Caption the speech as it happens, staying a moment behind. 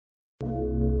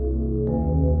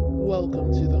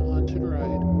Welcome to the Haunted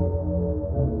Ride.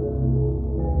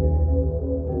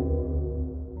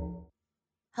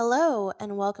 Hello,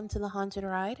 and welcome to the Haunted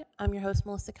Ride. I'm your host,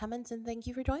 Melissa Cummins, and thank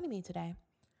you for joining me today.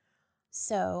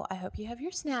 So, I hope you have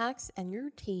your snacks and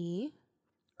your tea,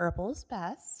 Herbals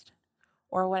Best,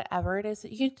 or whatever it is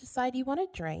that you decide you want to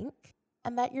drink,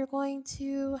 and that you're going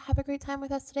to have a great time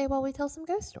with us today while we tell some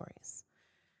ghost stories.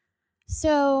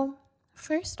 So,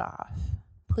 first off,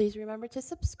 please remember to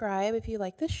subscribe if you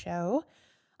like the show.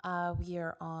 We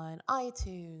are on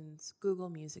iTunes, Google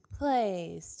Music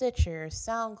Play, Stitcher,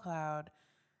 SoundCloud,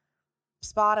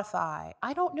 Spotify.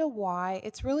 I don't know why.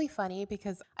 It's really funny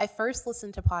because I first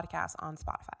listened to podcasts on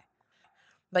Spotify.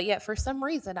 But yet, for some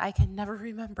reason, I can never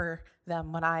remember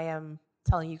them when I am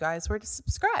telling you guys where to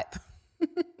subscribe.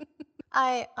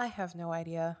 I have no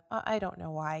idea. I don't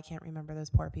know why I can't remember those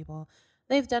poor people.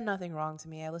 They've done nothing wrong to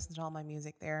me. I listen to all my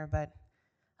music there, but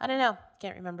I don't know.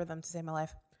 Can't remember them to save my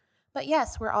life. But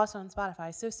yes, we're also on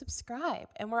Spotify, so subscribe.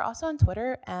 And we're also on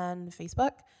Twitter and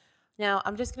Facebook. Now,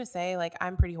 I'm just going to say,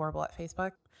 I'm pretty horrible at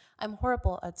Facebook. I'm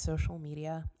horrible at social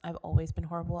media. I've always been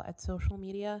horrible at social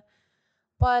media.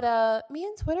 But me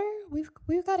and Twitter, we've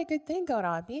got a good thing going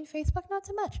on. Me and Facebook, not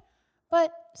so much.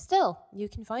 But still, you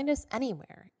can find us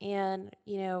anywhere. And,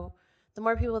 the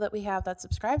more people that we have that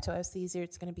subscribe to us, the easier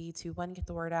it's going to be to, one, get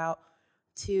the word out,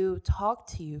 to talk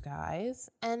to you guys,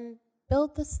 and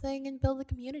build this thing and build a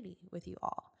community with you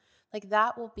all.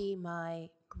 That will be my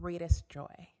greatest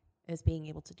joy, is being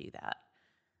able to do that.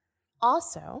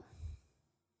 Also,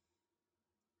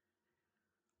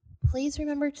 please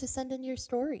remember to send in your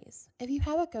stories. If you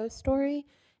have a ghost story,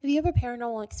 if you have a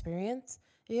paranormal experience,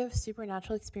 if you have a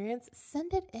supernatural experience,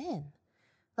 send it in.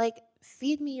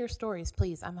 Feed me your stories,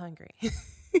 please. I'm hungry.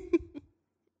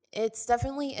 It's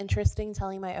definitely interesting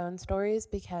telling my own stories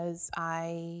because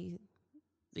I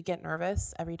get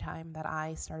nervous every time that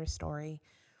I start a story,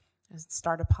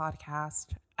 start a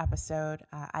podcast episode.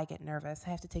 I get nervous. I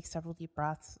have to take several deep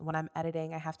breaths. When I'm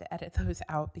editing, I have to edit those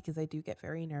out because I do get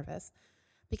very nervous,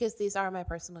 because these are my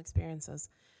personal experiences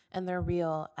and they're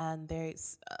real, and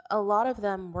there's a lot of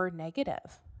them were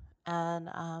negative, and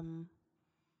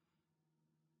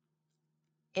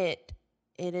it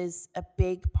is a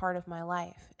big part of my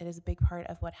life. It is a big part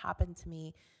of what happened to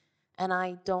me. And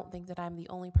I don't think that I'm the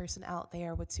only person out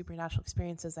there with supernatural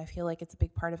experiences. I feel like it's a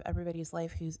big part of everybody's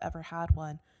life who's ever had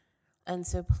one. And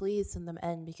so please send them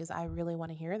in, because I really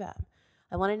want to hear them.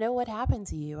 I want to know what happened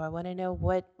to you. I want to know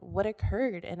what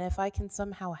occurred. And if I can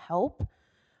somehow help,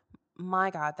 my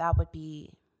God, that's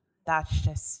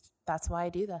why I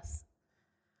do this.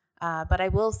 But I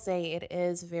will say it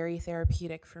is very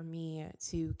therapeutic for me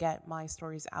to get my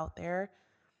stories out there,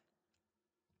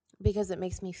 because it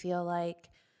makes me feel like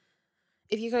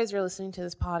if you guys are listening to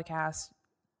this podcast,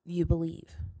 you believe.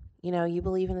 You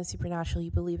believe in the supernatural, you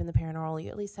believe in the paranormal, you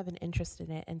at least have an interest in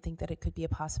it and think that it could be a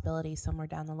possibility somewhere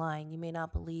down the line. You may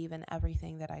not believe in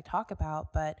everything that I talk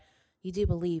about, but you do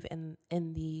believe in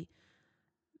the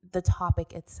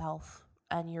topic itself,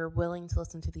 and you're willing to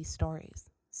listen to these stories.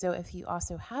 So if you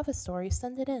also have a story,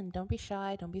 send it in. Don't be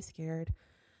shy. Don't be scared.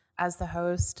 As the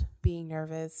host, being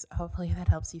nervous, hopefully that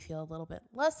helps you feel a little bit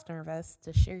less nervous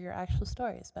to share your actual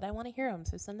stories. But I want to hear them,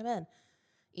 so send them in.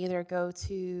 Either go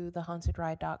to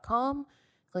thehauntedride.com,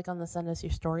 click on the send us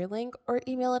your story link, or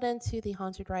email it into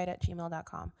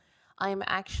thehauntedride@gmail.com. I am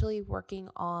actually working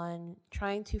on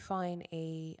trying to find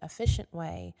a efficient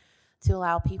way to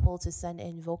allow people to send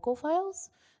in vocal files.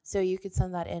 So you could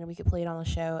send that in and we could play it on the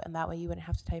show, and that way you wouldn't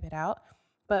have to type it out.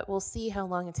 But we'll see how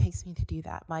long it takes me to do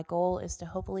that. My goal is to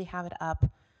hopefully have it up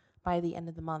by the end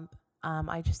of the month.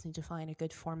 I just need to find a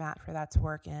good format for that to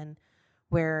work in,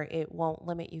 where it won't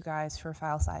limit you guys for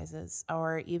file sizes,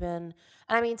 or even,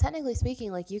 technically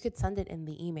speaking, you could send it in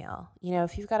the email.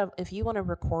 If you want to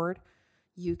record,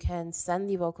 you can send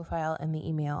the vocal file in the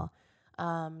email.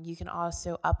 You can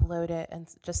also upload it and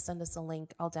just send us a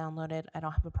link. I'll download it. I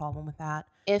don't have a problem with that.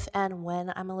 If and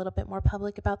when I'm a little bit more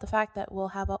public about the fact that we'll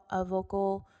have a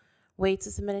vocal way to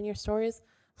submit in your stories,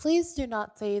 please do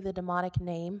not say the demonic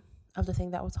name of the thing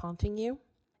that was haunting you.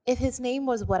 If his name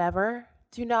was whatever,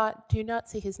 do not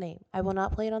say his name. I will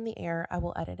not play it on the air. I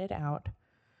will edit it out.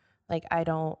 I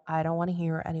don't want to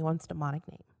hear anyone's demonic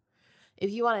name.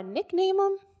 If you want to nickname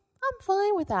them, I'm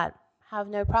fine with that. Have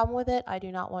no problem with it. I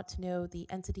do not want to know the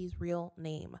entity's real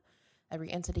name. Every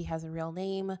entity has a real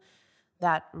name.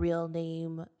 That real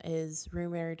name is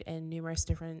rumored in numerous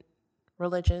different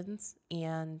religions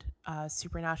and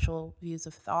supernatural views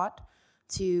of thought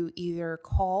to either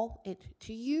call it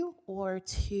to you or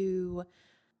to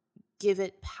give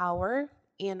it power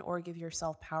and or give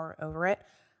yourself power over it.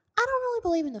 I don't really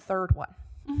believe in the third one.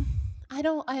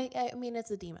 I mean,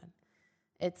 it's a demon.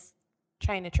 It's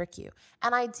trying to trick you.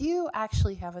 And I do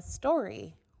actually have a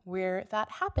story where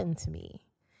that happened to me.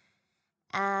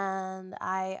 And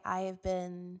I have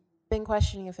been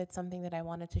questioning if it's something that I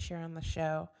wanted to share on the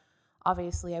show.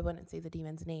 Obviously, I wouldn't say the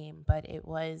demon's name, but it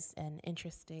was an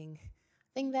interesting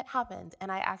thing that happened.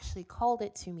 And I actually called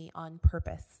it to me on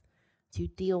purpose to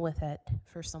deal with it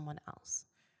for someone else.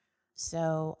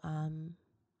 So,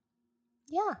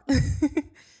 yeah,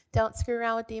 don't screw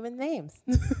around with demon names.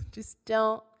 Just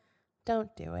don't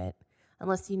do it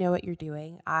unless you know what you're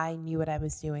doing. I knew what I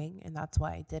was doing, and that's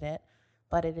why I did it.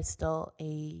 But it is still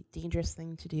a dangerous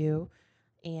thing to do,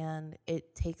 and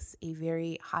it takes a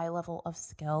very high level of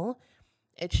skill.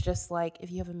 It's just like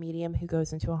if you have a medium who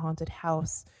goes into a haunted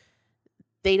house,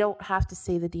 they don't have to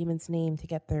say the demon's name to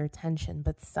get their attention.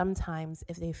 But sometimes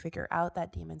if they figure out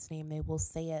that demon's name, they will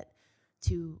say it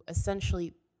to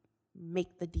essentially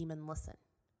make the demon listen.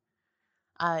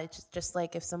 It's just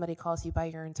like if somebody calls you by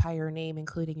your entire name,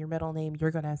 including your middle name,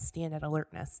 you're going to stand at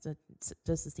alertness. It's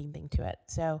just the same thing to it.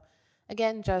 So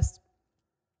again, just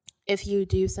if you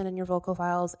do send in your vocal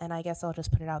files, and I guess I'll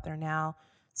just put it out there now,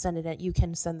 send it in. You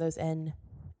can send those in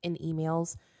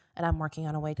emails, and I'm working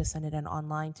on a way to send it in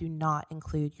online. Do not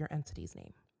include your entity's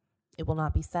name. It will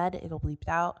not be said. It'll bleeped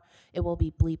out. It will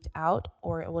be bleeped out,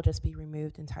 or it will just be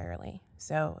removed entirely.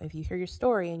 So if you hear your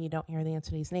story and you don't hear the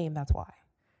entity's name, that's why.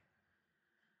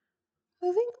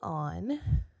 Moving on,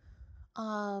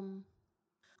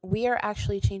 we are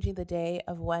actually changing the day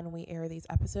of when we air these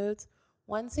episodes.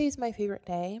 Wednesday is my favorite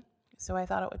day, so I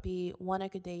thought it would be one, a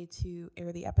good day to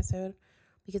air the episode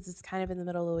because it's kind of in the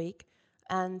middle of the week,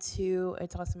 and two,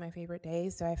 it's also my favorite day,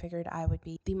 so I figured I would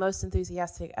be the most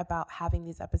enthusiastic about having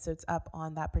these episodes up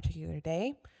on that particular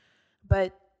day.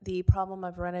 But the problem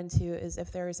I've run into is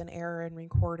if there is an error in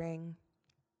recording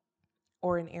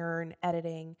or an error in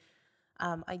editing,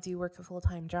 I do work a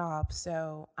full-time job,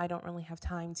 so I don't really have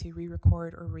time to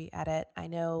re-record or re-edit. I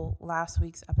know last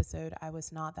week's episode I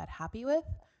was not that happy with.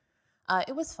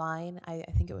 It was fine. I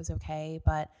think it was okay,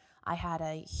 but I had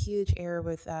a huge error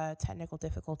with technical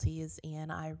difficulties,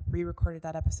 and I re-recorded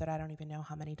that episode I don't even know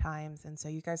how many times, and so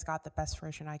you guys got the best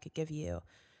version I could give you,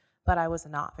 but I was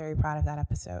not very proud of that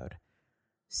episode.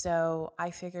 So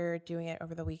I figured doing it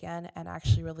over the weekend and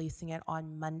actually releasing it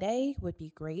on Monday would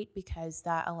be great because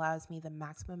that allows me the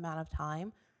maximum amount of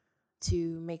time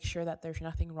to make sure that there's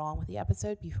nothing wrong with the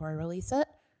episode before I release it.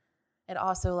 It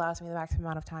also allows me the maximum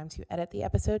amount of time to edit the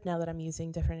episode now that I'm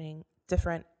using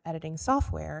different editing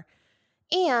software.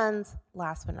 And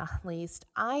last but not least,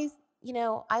 I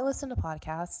listen to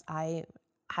podcasts. I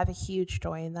have a huge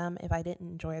joy in them. If I didn't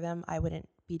enjoy them, I wouldn't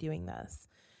be doing this.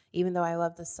 Even though I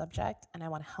love this subject and I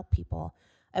want to help people,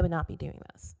 I would not be doing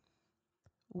this.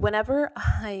 Whenever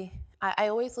I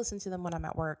always listen to them when I'm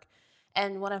at work.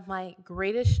 And one of my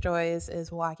greatest joys is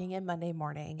walking in Monday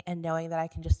morning and knowing that I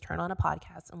can just turn on a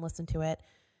podcast and listen to it.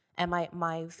 And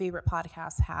my favorite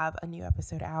podcasts have a new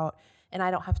episode out and I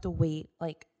don't have to wait.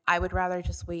 Like, I would rather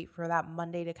just wait for that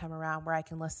Monday to come around where I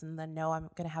can listen than know I'm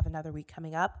going to have another week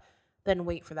coming up than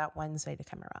wait for that Wednesday to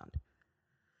come around.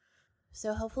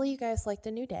 So hopefully you guys like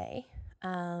the new day.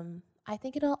 I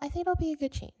think it'll be a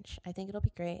good change. I think it'll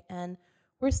be great. And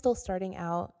we're still starting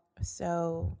out.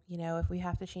 So, if we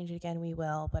have to change it again, we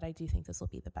will. But I do think this will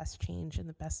be the best change and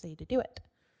the best day to do it.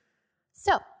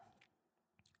 So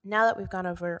now that we've gone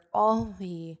over all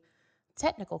the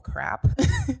technical crap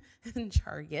and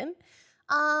jargon,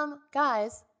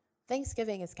 guys,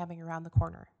 Thanksgiving is coming around the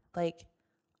corner. Like,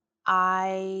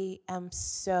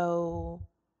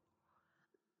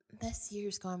 this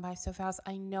year's gone by so fast.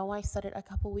 I know I said it a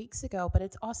couple weeks ago, but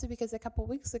it's also because a couple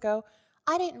weeks ago,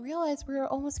 I didn't realize we were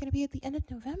almost going to be at the end of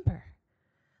November.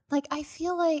 Like, I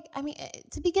feel like,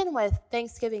 to begin with,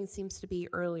 Thanksgiving seems to be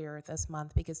earlier this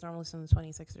month because normally it's on the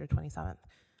 26th or 27th.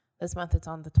 This month it's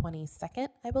on the 22nd,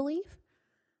 I believe.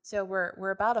 So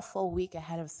we're about a full week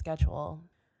ahead of schedule.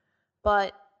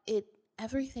 But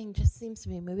everything just seems to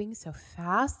be moving so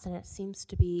fast, and it seems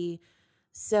to be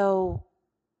so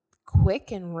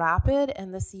quick and rapid,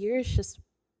 and this year is just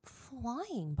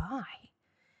flying by.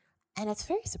 And it's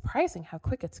very surprising how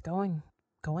quick it's going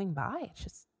by. It's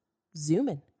just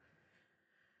zooming.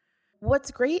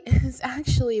 What's great is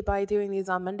actually by doing these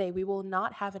on Monday, we will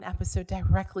not have an episode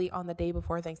directly on the day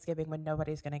before Thanksgiving when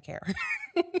nobody's going to care.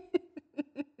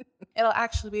 It'll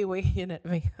actually be way in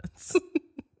advance.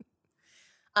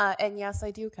 And yes,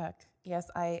 I do cook. Yes,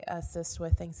 I assist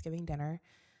with Thanksgiving dinner.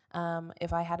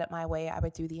 If I had it my way, I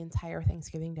would do the entire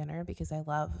Thanksgiving dinner because I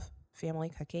love family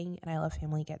cooking and I love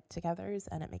family get-togethers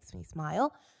and it makes me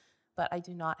smile. but I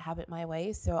do not have it my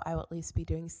way. So I will at least be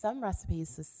doing some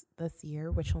recipes this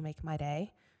year, which will make my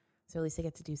day. So at least I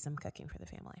get to do some cooking for the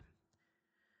family.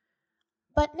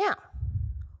 But now,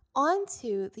 on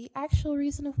to the actual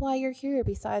reason of why you're here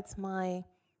besides my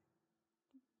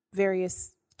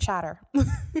various chatter.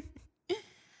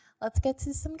 Let's get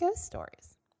to some ghost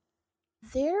stories.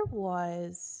 There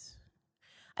was,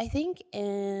 I think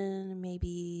in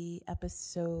maybe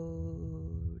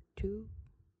episode 2,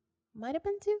 might have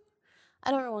been 2. I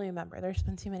don't really remember. There's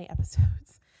been too many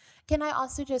episodes. Can I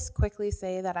also just quickly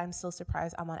say that I'm still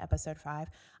surprised I'm on episode 5?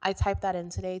 I typed that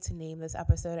in today to name this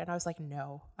episode, and I was like,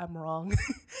 no, I'm wrong.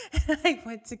 And I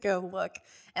went to go look,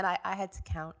 and I had to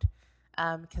count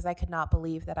because I could not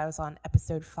believe that I was on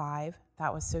episode 5.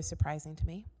 That was so surprising to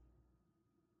me.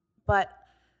 But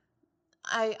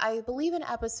I believe in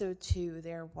episode 2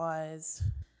 there was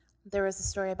a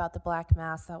story about the black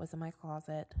mass that was in my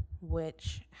closet,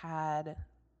 which had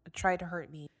tried to hurt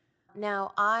me.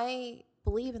 Now, I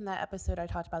believe in that episode I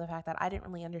talked about the fact that I didn't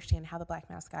really understand how the black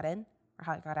mass got in or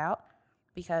how it got out,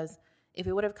 because if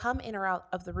it would have come in or out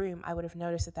of the room, I would have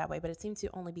noticed it that way, but it seemed to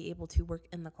only be able to work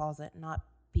in the closet, not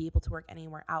be able to work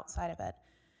anywhere outside of it.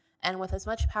 And with as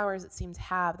much power as it seemed to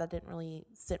have, that didn't really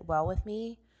sit well with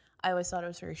me. I always thought it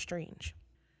was very strange.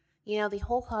 You know, the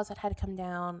whole closet had come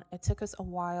down. It took us a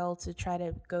while to try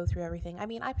to go through everything. I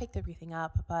mean, I picked everything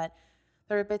up, but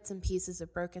there were bits and pieces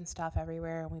of broken stuff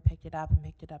everywhere, and we picked it up and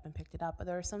picked it up and picked it up. But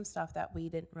there was some stuff that we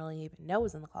didn't really even know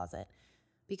was in the closet,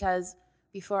 because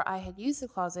before I had used the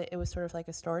closet, it was sort of like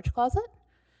a storage closet.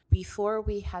 Before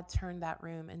we had turned that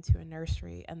room into a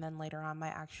nursery, and then later on my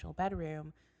actual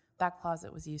bedroom, that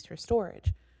closet was used for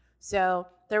storage. So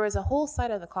there was a whole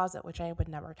side of the closet which I would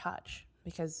never touch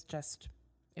because just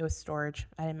it was storage.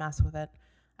 I didn't mess with it.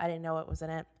 I didn't know what was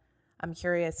in it. I'm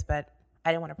curious, but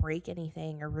I didn't want to break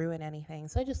anything or ruin anything,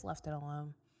 so I just left it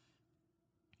alone.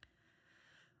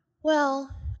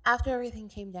 Well, after everything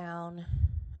came down,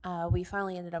 we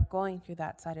finally ended up going through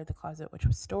that side of the closet, which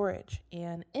was storage.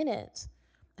 And in it,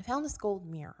 I found this gold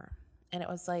mirror. And it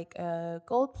was like a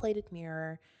gold-plated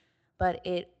mirror, but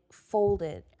it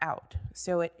folded out.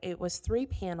 So it was 3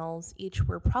 panels. Each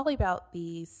were probably about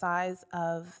the size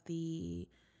of the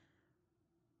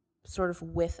sort of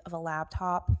width of a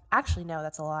laptop. Actually, no,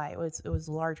 that's a lie. It was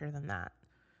larger than that.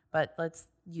 But let's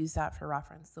use that for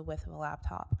reference, the width of a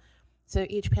laptop. So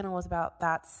each panel was about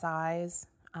that size,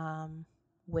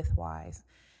 width-wise.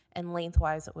 And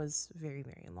lengthwise, it was very,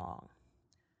 very long.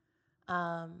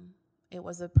 It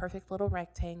was a perfect little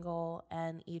rectangle,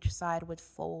 and each side would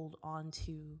fold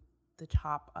onto the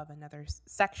top of another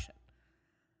section.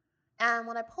 And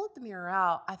when I pulled the mirror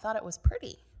out, I thought it was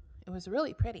pretty. It was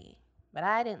really pretty, but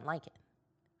I didn't like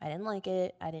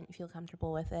it. I didn't feel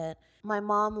comfortable with it. My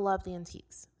mom loved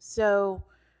antiques. So,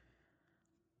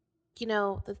 you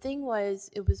know, the thing was,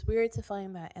 it was weird to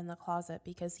find that in the closet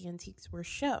because the antiques were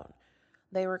shown.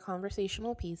 They were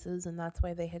conversational pieces, and that's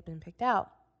why they had been picked out.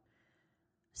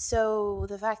 So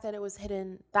the fact that it was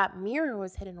hidden, that mirror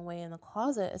was hidden away in the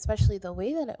closet, especially the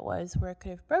way that it was, where it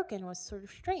could have broken, was sort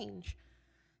of strange.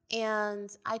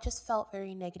 And I just felt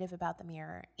very negative about the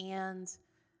mirror. And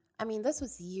I mean, this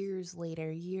was years later,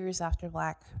 years after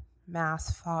Black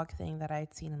Mass fog thing that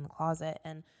I'd seen in the closet,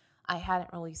 and I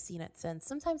hadn't really seen it since.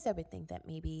 Sometimes I would think that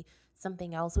maybe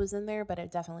something else was in there, but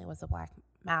it definitely was a Black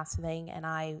Mass thing, and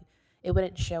it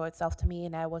wouldn't show itself to me,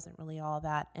 and I wasn't really all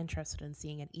that interested in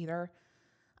seeing it either.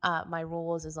 My rule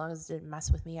was, as long as it didn't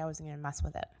mess with me, I wasn't going to mess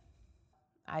with it.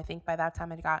 I think by that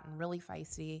time I'd gotten really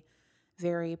feisty,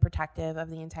 very protective of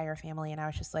the entire family, and I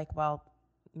was just like, well,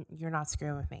 you're not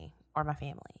screwing with me or my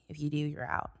family. If you do, you're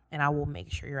out, and I will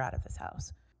make sure you're out of this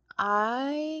house.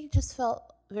 I just felt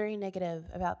very negative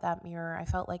about that mirror. I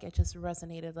felt like it just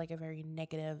resonated like a very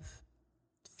negative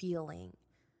feeling.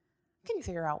 I couldn't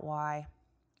figure out why.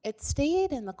 It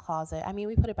stayed in the closet. I mean,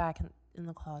 we put it back in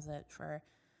the closet for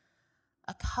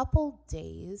a couple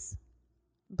days,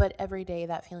 but every day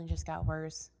that feeling just got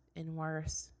worse and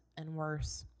worse and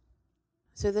worse.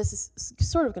 So this is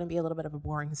sort of going to be a little bit of a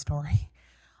boring story.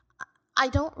 I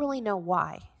don't really know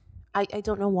why. I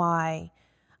don't know why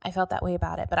I felt that way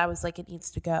about it, but I was like, it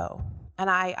needs to go. And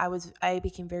I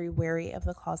became very wary of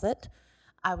the closet.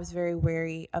 I was very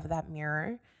wary of that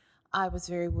mirror. I was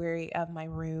very wary of my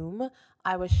room.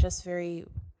 I was just very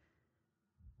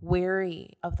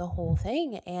wary of the whole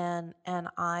thing, and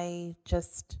I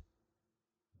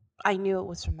knew it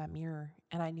was from that mirror,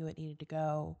 and I knew it needed to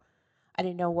go. I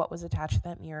didn't know what was attached to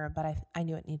that mirror, but I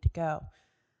knew it needed to go.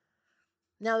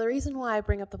 Now, the reason why I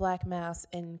bring up the Black Mass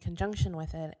in conjunction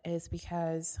with it is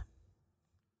because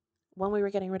when we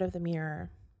were getting rid of the mirror,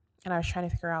 and I was trying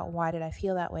to figure out why did I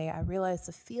feel that way, I realized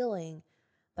the feeling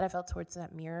that I felt towards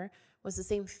that mirror was the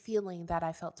same feeling that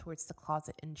I felt towards the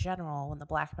closet in general when the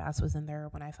black mass was in there,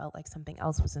 when I felt like something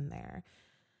else was in there.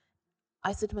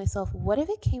 I said to myself, what if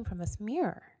it came from this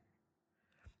mirror?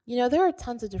 There are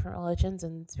tons of different religions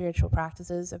and spiritual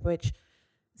practices of which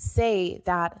say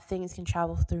that things can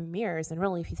travel through mirrors. And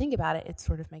really, if you think about it, it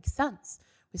sort of makes sense.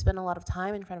 We spend a lot of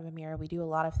time in front of a mirror. We do a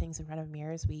lot of things in front of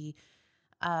mirrors. We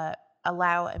uh,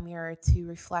 allow a mirror to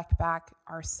reflect back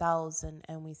ourselves,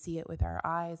 and we see it with our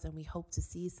eyes, and we hope to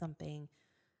see something.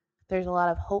 There's a lot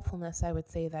of hopefulness, I would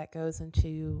say, that goes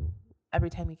into every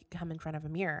time you come in front of a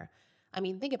mirror. I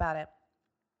mean, think about it.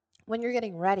 When you're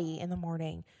getting ready in the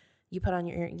morning, you put on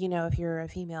your, if you're a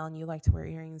female and you like to wear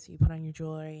earrings, you put on your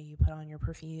jewelry, you put on your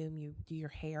perfume, you do your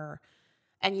hair,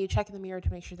 and you check in the mirror to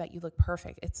make sure that you look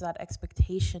perfect. It's that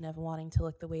expectation of wanting to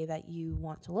look the way that you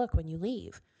want to look when you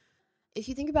leave. If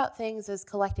you think about things as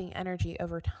collecting energy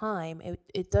over time,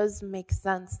 it does make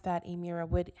sense that a mirror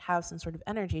would have some sort of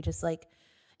energy, just like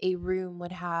a room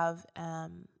would have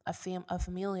a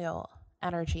familial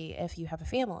energy if you have a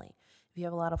family, if you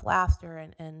have a lot of laughter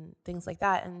and things like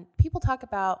that. And people talk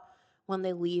about when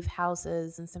they leave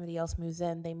houses and somebody else moves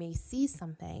in, they may see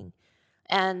something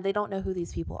and they don't know who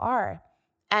these people are.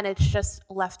 And it's just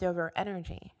leftover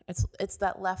energy. It's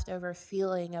that leftover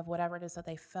feeling of whatever it is that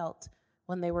they felt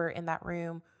when they were in that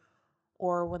room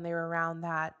or when they were around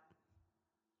that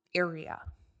area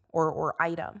or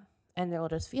item, and they'll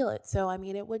just feel it. So, I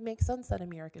mean, it would make sense that a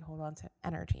mirror could hold on to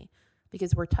energy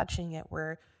because we're touching it,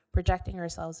 we're projecting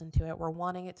ourselves into it, we're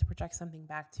wanting it to project something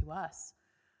back to us.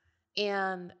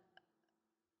 And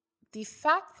the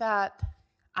fact that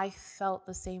I felt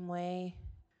the same way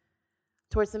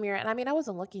towards the mirror, and I mean, I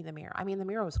wasn't looking in the mirror. I mean, the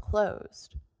mirror was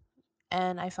closed,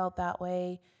 and I felt that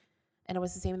way. And it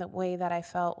was the same way that I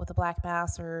felt with the black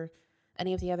mass or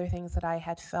any of the other things that I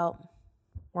had felt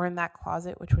were in that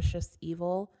closet, which was just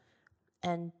evil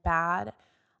and bad.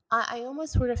 I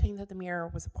almost sort of think that the mirror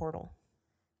was a portal.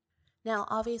 Now,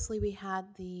 obviously, we had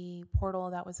the portal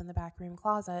that was in the back room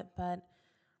closet, but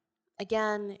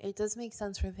again, it does make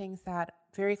sense for things that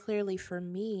very clearly for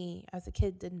me as a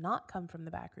kid did not come from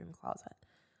the back room closet.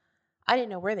 I didn't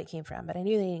know where they came from, but I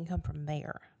knew they didn't come from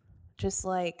there. Just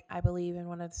like I believe in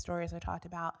one of the stories I talked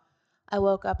about, I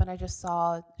woke up and I just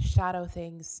saw shadow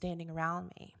things standing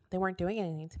around me. They weren't doing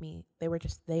anything to me. They were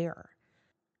just there.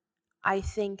 I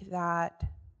think that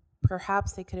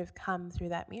perhaps they could have come through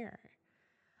that mirror.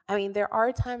 I mean, there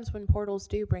are times when portals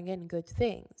do bring in good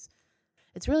things.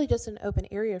 It's really just an open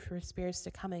area for spirits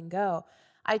to come and go.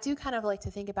 I do kind of like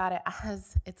to think about it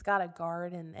as it's got a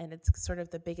guard and it's sort of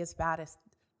the biggest, baddest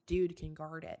dude can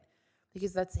guard it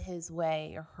because that's his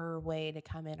way or her way to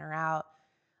come in or out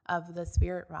of the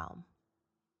spirit realm.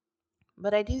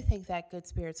 But I do think that good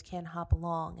spirits can hop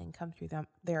along and come through them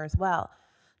there as well.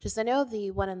 Just I know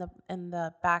the one in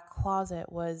the back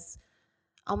closet was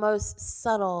almost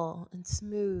subtle and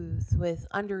smooth with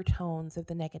undertones of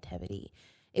the negativity.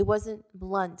 It wasn't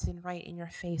blunt and right in your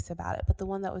face about it, but the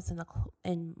one that was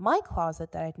in my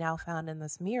closet that I'd now found in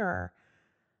this mirror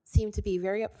seemed to be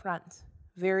very upfront,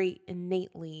 very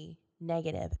innately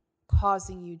negative,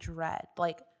 causing you dread.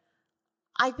 Like,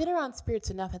 I've been around spirits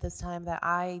enough at this time that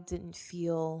I didn't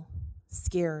feel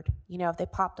scared. If they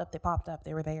popped up, they popped up.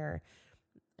 They were there.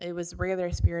 It was rare that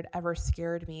a spirit ever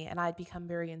scared me, and I'd become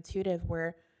very intuitive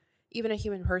where even a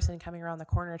human person coming around the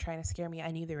corner trying to scare me,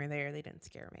 I knew they were there. They didn't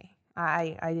scare me.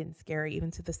 I didn't scare. Even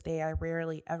to this day, I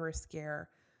rarely ever scare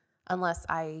unless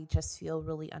I just feel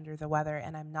really under the weather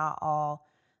and I'm not all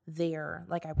there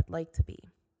like I would like to be.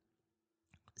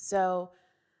 So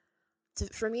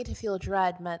for me to feel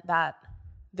dread meant that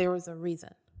there was a reason.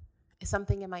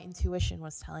 Something in my intuition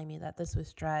was telling me that this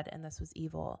was dread and this was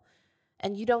evil.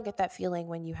 And you don't get that feeling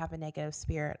when you have a negative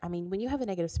spirit. I mean, when you have a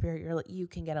negative spirit, you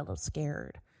can get a little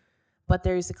scared. But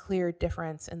there's a clear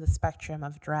difference in the spectrum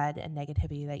of dread and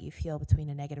negativity that you feel between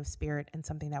a negative spirit and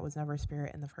something that was never a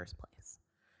spirit in the first place.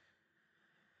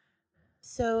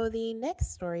 So the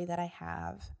next story that I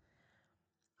have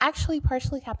actually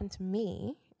partially happened to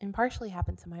me and partially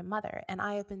happened to my mother. And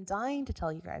I have been dying to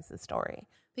tell you guys this story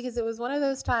because it was one of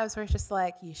those times where it's just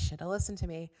like, you should have listened to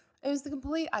me. It was the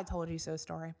complete I told you so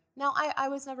story. Now, I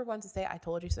was never one to say I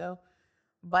told you so,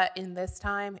 but in this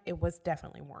time, it was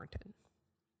definitely warranted.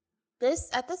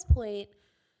 At this point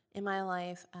in my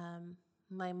life,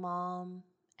 my mom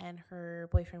and her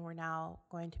boyfriend were now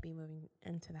going to be moving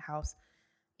into the house.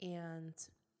 And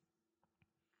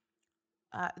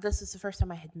this was the first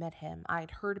time I had met him.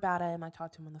 I'd heard about him. I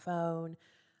talked to him on the phone.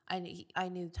 I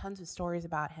knew tons of stories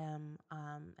about him.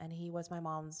 And he was my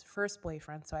mom's first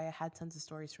boyfriend, so I had tons of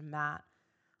stories from that.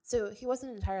 So he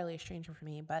wasn't entirely a stranger for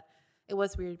me, but it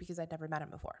was weird because I'd never met him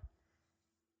before.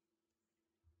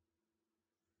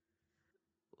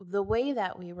 The way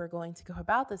that we were going to go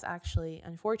about this, actually,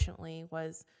 unfortunately,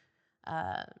 was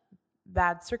uh,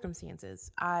 bad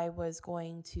circumstances. I was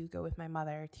going to go with my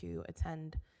mother to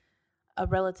attend a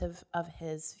relative of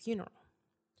his funeral.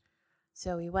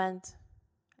 So we went,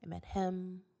 I met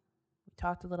him, we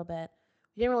talked a little bit.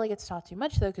 We didn't really get to talk too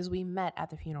much, though, because we met at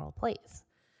the funeral place.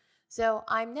 So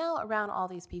I'm now around all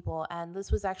these people, and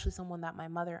this was actually someone that my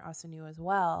mother also knew as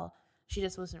well. She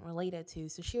just wasn't related to,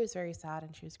 so she was very sad,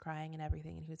 and she was crying and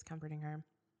everything, and he was comforting her.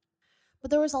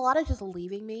 But there was a lot of just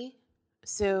leaving me.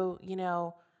 So,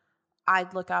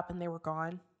 I'd look up and they were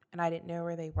gone, and I didn't know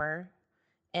where they were.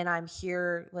 And I'm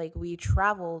here, like, we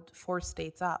traveled 4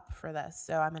 states up for this.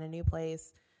 So I'm in a new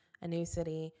place, a new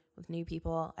city with new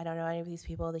people. I don't know any of these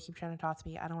people. They keep trying to talk to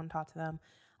me. I don't want to talk to them.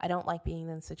 I don't like being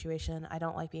in this situation. I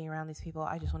don't like being around these people.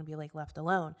 I just want to be, like, left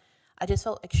alone. I just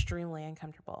felt extremely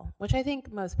uncomfortable, which I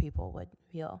think most people would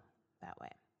feel that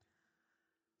way.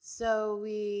 So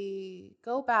we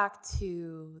go back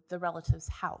to the relative's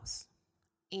house.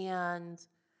 And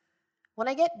when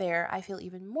I get there, I feel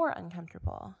even more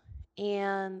uncomfortable.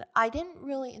 And I didn't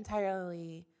really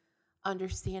entirely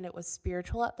understand it was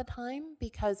spiritual at the time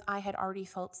because I had already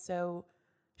felt so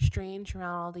strange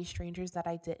around all these strangers that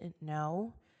I didn't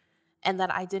know and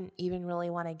that I didn't even really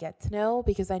want to get to know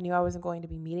because I knew I wasn't going to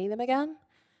be meeting them again.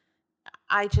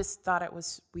 I just thought it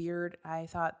was weird. I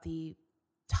thought the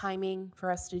timing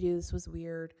for us to do this was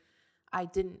weird. I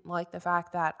didn't like the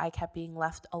fact that I kept being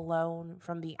left alone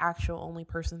from the actual only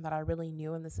person that I really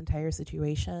knew in this entire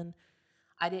situation.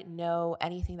 I didn't know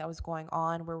anything that was going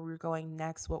on, where we were going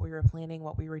next, what we were planning,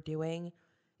 what we were doing.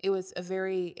 It was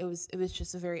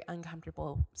just a very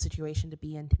uncomfortable situation to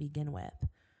be in to begin with.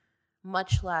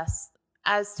 Much less,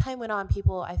 as time went on,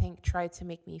 people, I think, tried to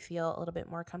make me feel a little bit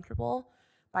more comfortable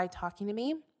by talking to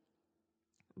me.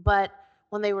 But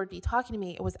when they would be talking to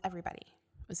me, it was everybody.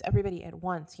 It was everybody at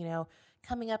once,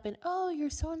 coming up and, oh, you're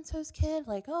so-and-so's kid.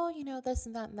 Like, oh, this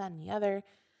and that and that and the other.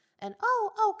 And,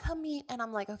 oh, come meet. And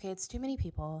I'm like, okay, it's too many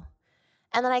people.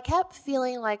 And then I kept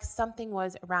feeling like something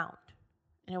was around.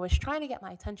 And it was trying to get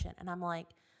my attention. And I'm like,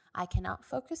 I cannot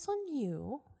focus on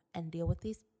you and deal with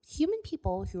these human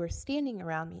people who are standing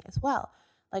around me as well.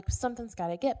 Like, something's got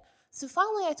to give. So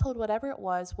finally I told whatever it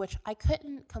was, which I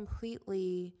couldn't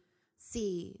completely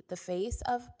see the face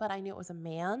of, but I knew it was a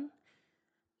man.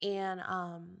 And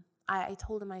I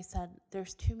told him, I said,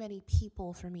 there's too many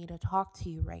people for me to talk to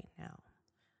you right now.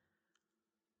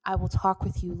 I will talk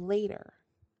with you later.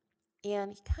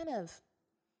 And he kind of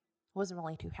wasn't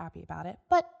really too happy about it,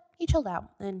 but he chilled out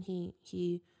and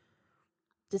he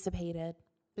dissipated,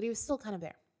 but he was still kind of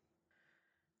there.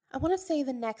 I want to say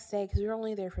the next day, because we were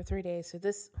only there for 3 days, so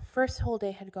this first whole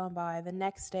day had gone by. The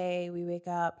next day we wake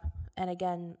up, and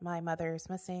again, my mother's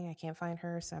missing. I can't find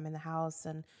her, so I'm in the house,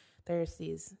 and there's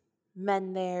these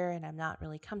men there, and I'm not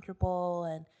really comfortable,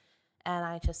 and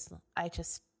I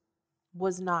just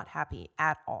was not happy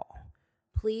at all.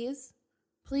 Please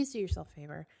do yourself a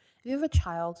favor. If you have a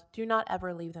child, do not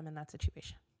ever leave them in that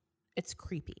situation. It's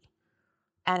creepy.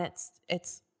 And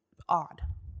it's odd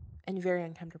and very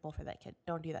uncomfortable for that kid.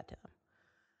 Don't do that to them.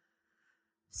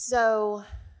 So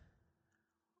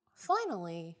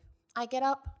finally, I get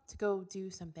up to go do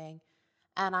something,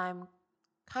 and I'm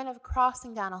kind of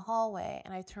crossing down a hallway,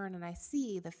 and I turn and I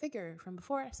see the figure from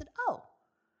before. I said, oh.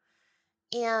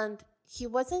 And he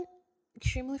wasn't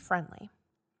extremely friendly.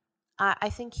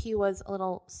 I think he was a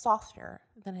little softer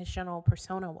than his general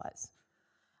persona was.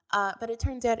 But it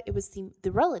turns out it was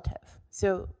the relative.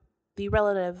 So the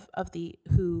relative of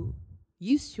who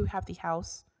used to have the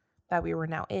house that we were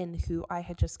now in, who I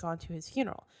had just gone to his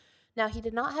funeral. Now, he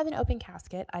did not have an open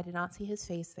casket. I did not see his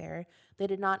face there. They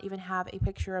did not even have a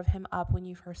picture of him up when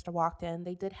you first walked in.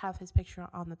 They did have his picture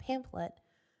on the pamphlet,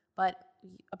 but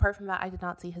apart from that, I did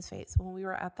not see his face. When we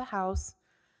were at the house,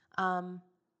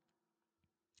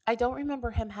 I don't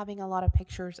remember him having a lot of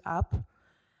pictures up.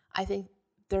 I think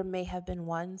there may have been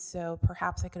one, so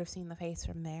perhaps I could have seen the face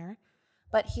from there.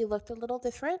 But he looked a little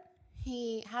different.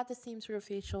 He had the same sort of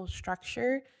facial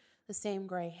structure, the same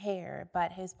gray hair,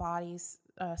 but his body's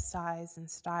size and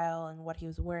style and what he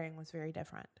was wearing was very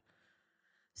different.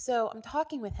 So I'm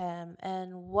talking with him,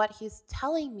 and what he's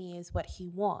telling me is what he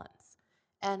wants.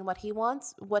 And what he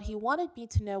wanted me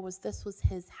to know was this was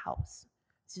his house.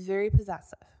 He's very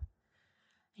possessive.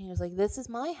 And he was like, this is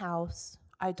my house.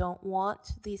 I don't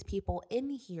want these people in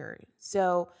here.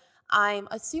 So I'm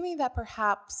assuming that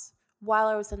perhaps while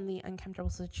I was in the uncomfortable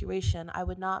situation, I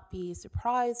would not be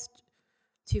surprised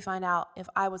to find out if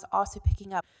I was also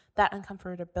picking up that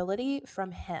uncomfortability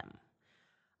from him.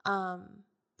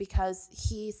 Because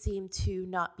he seemed to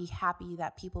not be happy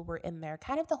that people were in there.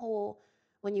 Kind of the whole,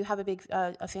 when you have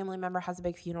a family member has a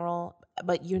big funeral,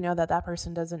 but you know that that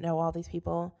person doesn't know all these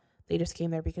people. They just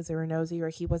came there because they were nosy, or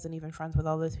he wasn't even friends with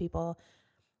all those people.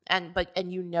 And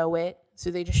you know it, so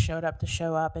they just showed up to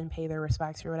show up and pay their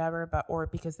respects or whatever, or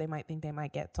because they might think they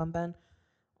might get something,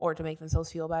 or to make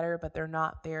themselves feel better, but they're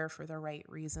not there for the right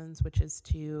reasons, which is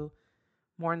to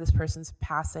mourn this person's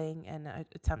passing and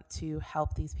attempt to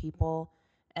help these people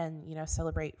and,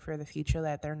 celebrate for the future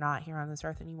that they're not here on this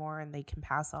earth anymore and they can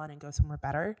pass on and go somewhere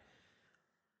better.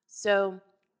 So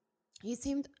he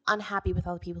seemed unhappy with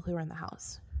all the people who were in the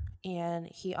house. And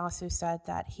he also said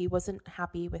that he wasn't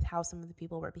happy with how some of the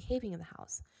people were behaving in the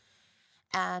house.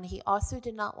 And he also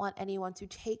did not want anyone to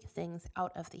take things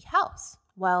out of the house.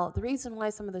 Well, the reason why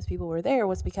some of those people were there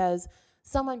was because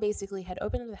someone basically had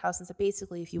opened the house and said,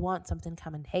 basically, if you want something,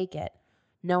 come and take it.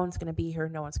 No one's going to be here.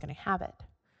 No one's going to have it.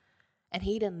 And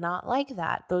he did not like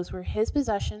that. Those were his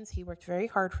possessions. He worked very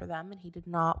hard for them, and he did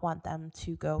not want them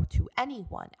to go to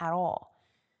anyone at all.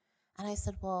 And I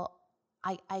said, well,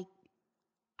 I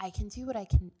can do what I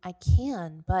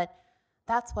can, but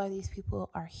that's why these people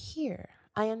are here.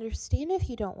 I understand if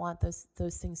you don't want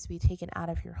those things to be taken out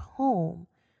of your home,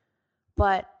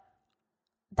 but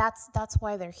that's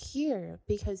why they're here,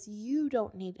 because you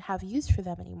don't have use for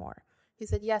them anymore. He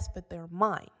said, yes, but they're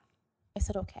mine. I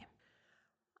said, okay.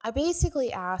 I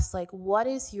basically asked,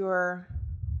 what's your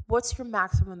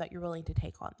maximum that you're willing to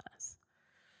take on this?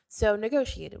 So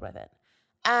negotiated with it.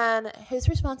 And his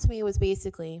response to me was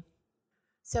basically,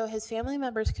 so his family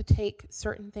members could take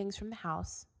certain things from the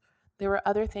house. There were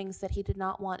other things that he did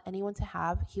not want anyone to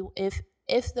have.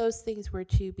 If those things were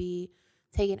to be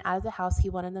taken out of the house,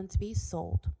 he wanted them to be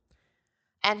sold.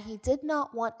 And he did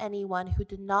not want anyone who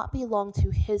did not belong to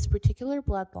his particular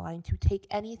bloodline to take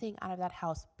anything out of that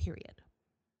house, period.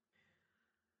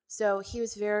 So it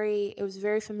was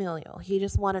very familial. He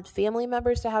just wanted family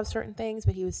members to have certain things,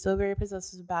 but he was still very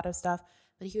possessive about his stuff.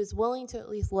 But he was willing to at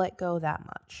least let go that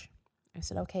much. I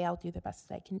said, okay, I'll do the best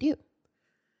that I can do.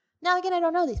 Now, again, I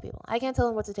don't know these people. I can't tell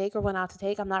them what to take or what not to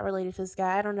take. I'm not related to this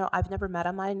guy. I don't know. I've never met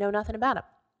him. I know nothing about him.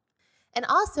 And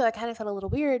also, I kind of felt a little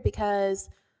weird because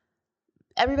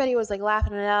everybody was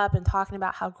laughing it up and talking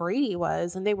about how great he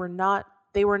was, and they were not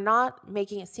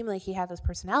making it seem like he had this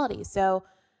personality. So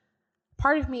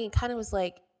part of me kind of was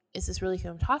like, is this really who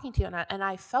I'm talking to? And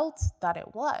I felt that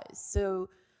it was. So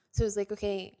it was like,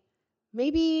 okay,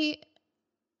 maybe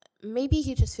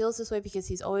he just feels this way because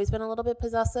he's always been a little bit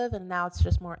possessive, and now it's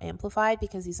just more amplified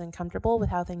because he's uncomfortable with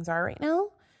how things are right now.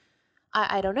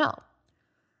 I don't know.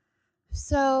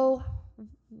 So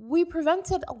we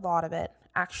prevented a lot of it,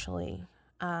 actually,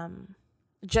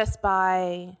 just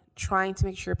by trying to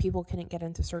make sure people couldn't get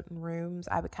into certain rooms.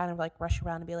 I would kind of rush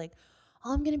around and be like,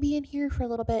 oh, I'm going to be in here for a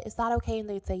little bit. Is that okay? And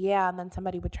they'd say, yeah. And then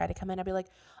somebody would try to come in. I'd be like,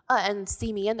 and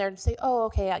see me in there and say, oh,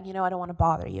 okay, I don't want to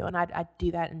bother you. And I'd do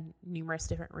that in numerous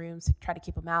different rooms to try to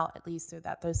keep them out, at least so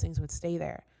that those things would stay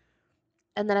there.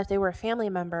 And then if they were a family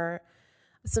member,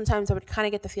 sometimes I would kind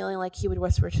of get the feeling like he would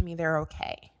whisper to me, they're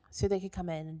okay. So they could come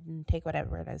in and take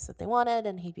whatever it is that they wanted,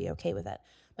 and he'd be okay with it.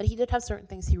 But he did have certain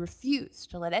things he refused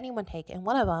to let anyone take. And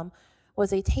one of them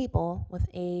was a table with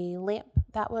a lamp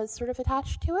that was sort of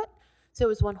attached to it. So it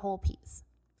was one whole piece.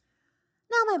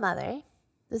 Now my mother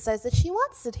decides that she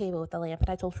wants the table with the lamp, and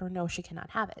I told her, no, she cannot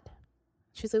have it.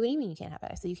 She said, what do you mean you can't have it?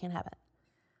 I said, you can't have it.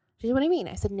 She said, what do you mean?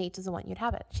 I said, Nate doesn't want you to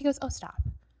have it. She goes, oh, stop.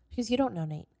 She goes, you don't know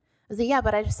Nate. I said, yeah,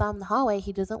 but I just saw him in the hallway.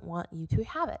 He doesn't want you to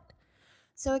have it.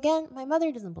 So again, my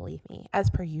mother doesn't believe me, as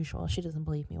per usual. She doesn't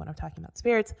believe me when I'm talking about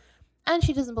spirits, and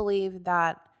she doesn't believe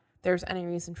that there's any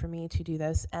reason for me to do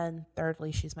this. And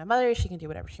thirdly, she's my mother. She can do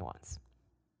whatever she wants.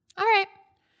 All right.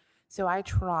 So I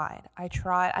tried.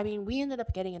 I mean, we ended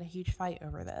up getting in a huge fight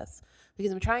over this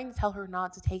because I'm trying to tell her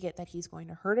not to take it, that he's going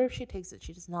to hurt her if she takes it.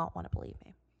 She does not want to believe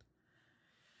me.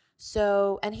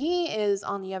 So, and he is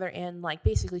on the other end,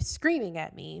 basically screaming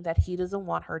at me that he doesn't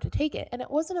want her to take it. And it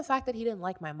wasn't a fact that he didn't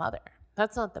like my mother.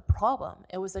 That's not the problem.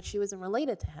 It was that she wasn't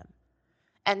related to him.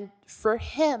 And for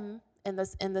him, in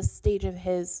this stage of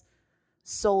his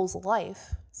soul's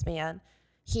life span,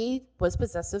 he was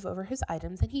possessive over his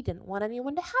items, and he didn't want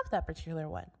anyone to have that particular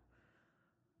one.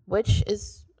 Which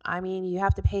is, you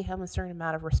have to pay him a certain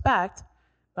amount of respect,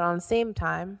 but on the same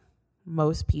time,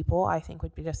 most people, I think,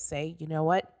 would just say, you know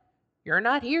what? You're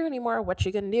not here anymore. What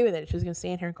you going to do with it? She's going to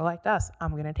stand here and collect us.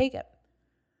 I'm going to take it.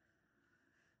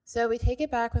 So we take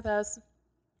it back with us,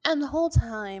 and the whole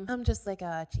time, I'm just like,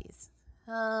 oh, geez.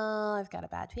 Oh, I've got a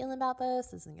bad feeling about this.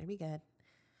 This isn't going to be good.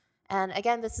 And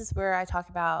again, this is where I talk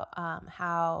about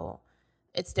how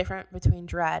it's different between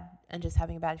dread and just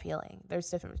having a bad feeling. There's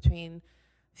difference between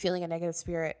feeling a negative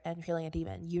spirit and feeling a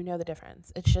demon. You know the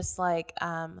difference. It's just like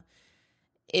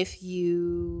if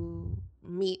you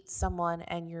meet someone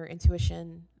and your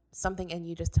intuition, something in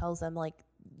you just tells them like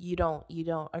you don't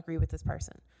agree with this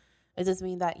person. It doesn't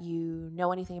mean that you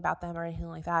know anything about them or anything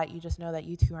like that. You just know that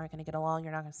you two aren't going to get along.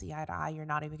 You're not going to see eye to eye. You're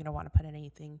not even going to want to put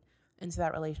anything into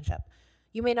that relationship.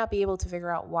 You may not be able to figure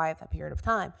out why at that period of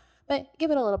time, but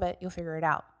give it a little bit, you'll figure it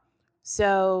out.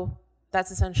 So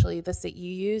that's essentially this, that you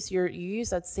use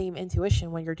that same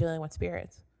intuition when you're dealing with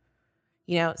spirits.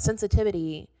 You know,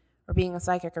 sensitivity or being a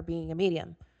psychic or being a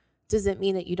medium doesn't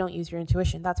mean that you don't use your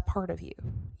intuition. That's part of you.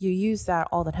 You use that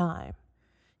all the time.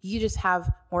 You just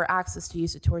have more access to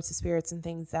use it towards the spirits and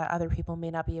things that other people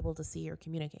may not be able to see or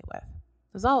communicate with.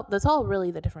 That's all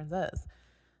really the difference is.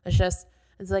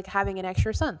 It's like having an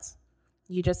extra sense.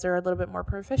 You just are a little bit more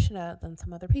proficient at it than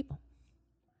some other people.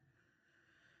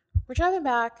 We're driving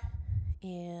back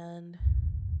and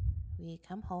we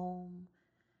come home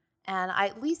and I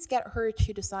at least get her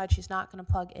to decide she's not going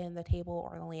to plug in the table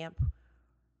or the lamp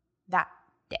that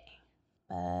day.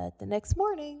 But the next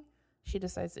morning, she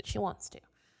decides that she wants to.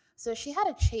 So she had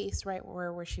a chase right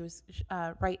where she was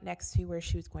right next to where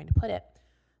she was going to put it.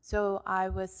 So I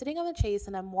was sitting on the chase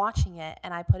and I'm watching it,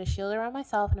 and I put a shield around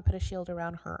myself and I put a shield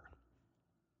around her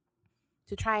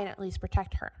to try and at least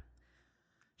protect her.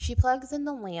 She plugs in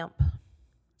the lamp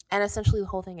and essentially the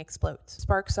whole thing explodes.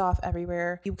 Sparks off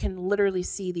everywhere. You can literally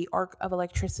see the arc of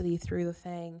electricity through the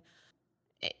thing.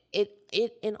 It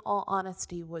in all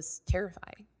honesty was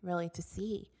terrifying, really, to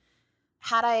see.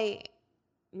 Had I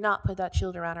not put that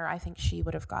shield around her, I think she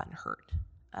would have gotten hurt.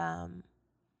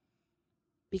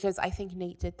 Because I think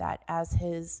Nate did that as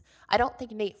his... I don't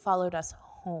think Nate followed us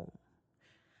home.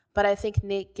 But I think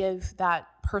Nate gave that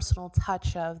personal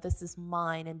touch of, this is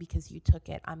mine, and because you took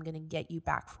it, I'm going to get you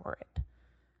back for it.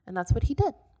 And that's what he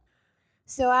did.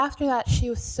 So after that, she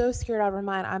was so scared out of her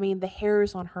mind. I mean, the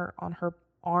hairs on her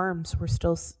arms were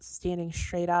still standing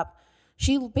straight up.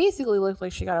 She basically looked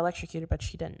like she got electrocuted, but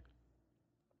she didn't.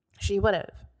 She would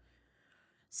have.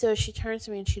 So she turns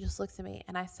to me and she just looks at me,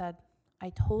 and I said, I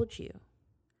told you,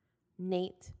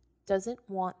 Nate doesn't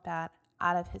want that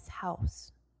out of his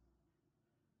house.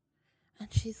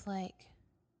 And she's like,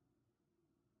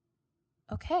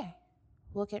 okay,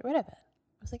 we'll get rid of it.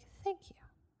 I was like, thank you.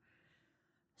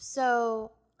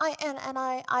 So I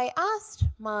asked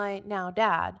my now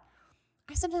dad,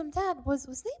 I said to him, Dad, was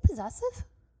Nate possessive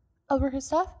over his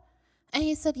stuff? And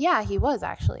he said, yeah, he was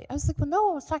actually. I was like, well, no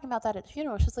one was talking about that at the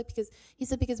funeral. It's just like,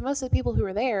 because most of the people who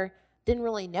were there didn't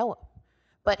really know him.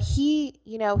 But he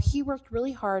worked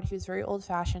really hard. He was very old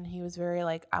fashioned. He was very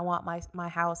like, I want my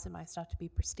house and my stuff to be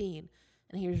pristine.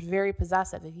 And he was very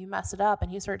possessive. If you mess it up,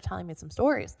 and he started telling me some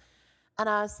stories. And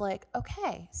I was like,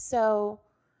 okay, so,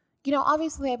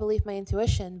 obviously I believe my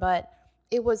intuition, but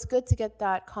it was good to get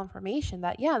that confirmation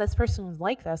that, yeah, this person was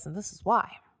like this and this is why.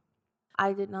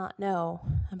 I did not know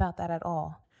about that at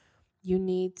all. You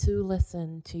need to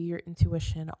listen to your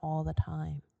intuition all the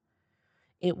time.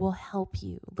 It will help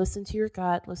you. Listen to your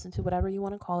gut. Listen to whatever you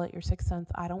want to call it, your sixth sense.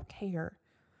 I don't care.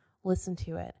 Listen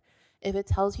to it. If it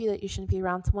tells you that you shouldn't be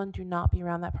around someone, do not be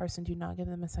around that person. Do not give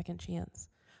them a second chance.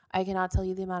 I cannot tell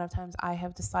you the amount of times I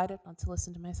have decided not to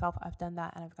listen to myself. I've done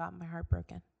that and I've gotten my heart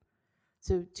broken.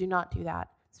 So do not do that.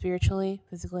 Spiritually,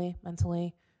 physically,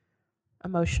 mentally,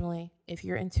 emotionally. If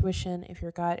your intuition, if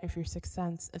your gut, if your sixth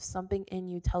sense, if something in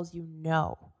you tells you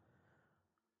no,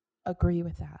 agree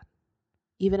with that.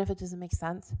 Even if it doesn't make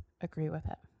sense, agree with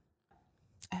it.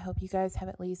 I hope you guys have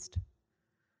at least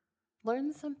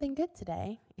learned something good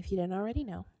today, if you didn't already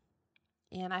know.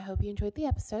 And I hope you enjoyed the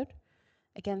episode.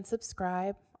 Again,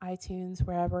 subscribe, iTunes,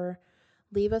 wherever.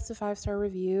 Leave us a 5-star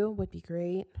review would be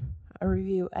great. A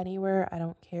review anywhere, I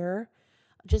don't care.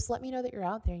 Just let me know that you're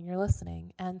out there and you're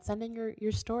listening, and send in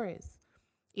your stories,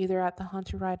 either at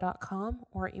thehauntedride.com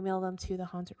or email them to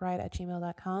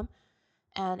thehauntedride@gmail.com.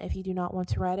 And if you do not want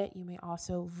to write it, you may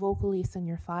also vocally send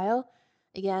your file.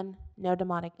 Again, no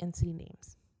demonic entity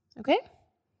names. Okay?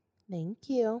 Thank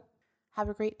you. Have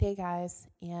a great day, guys.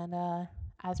 And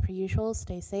as per usual,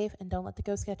 stay safe and don't let the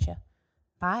ghost get you.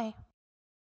 Bye.